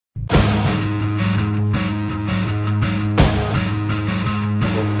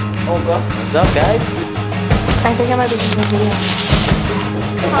What's up, guys? I think I might be doing a video.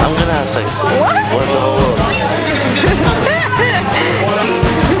 I'm gonna ask like, what's the whole world?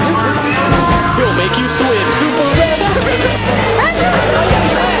 He'll make you swim.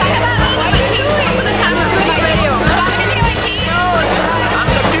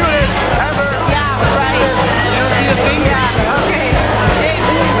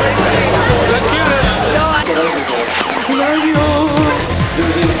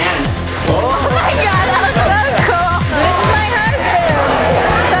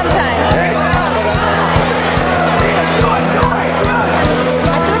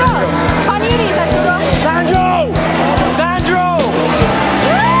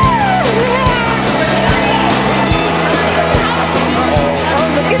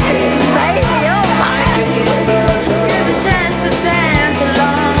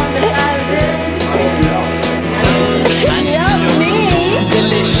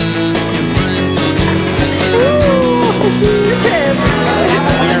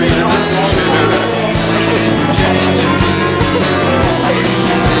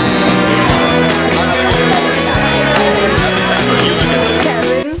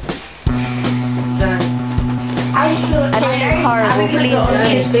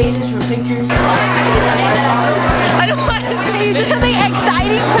 I don't want to say, is this something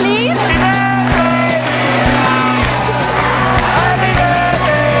exciting, please?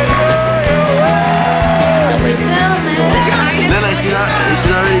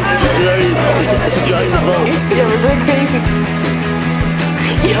 She's enjoying the boat. Yo, look crazy.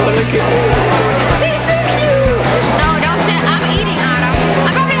 Yo, look at this. He's so cute. No, don't say I'm eating, Adam. I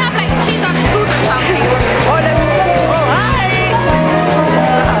probably have like cheese on food or something. Oh, let me go. Oh, hi.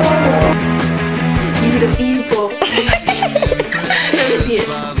 You the evil.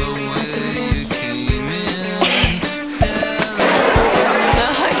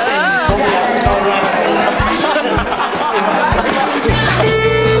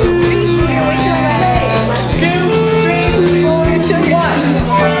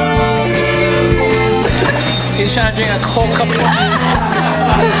 He's trying to drink a whole cup of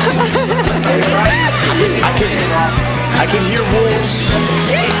I can hear wolves.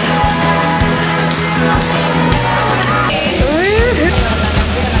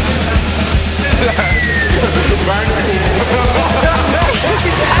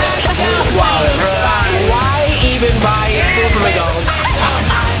 Why even buy food from McDonald's?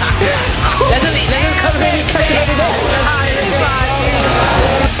 That doesn't come in any catch it every day.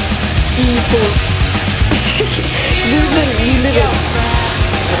 You live it.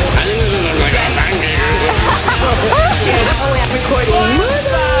 Oh, I'm recording.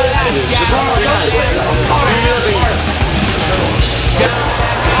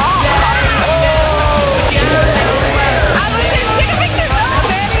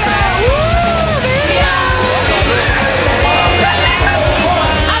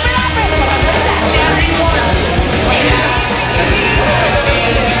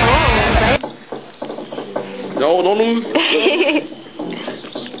 No, don't move.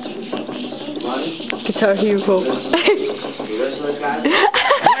 Guitar Hero.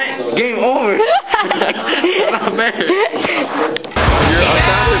 Game over. Not bad. You're a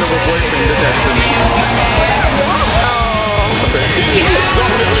captain of a boyfriend detective.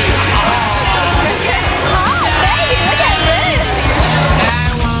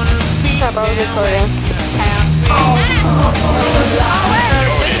 Stop, I was recording.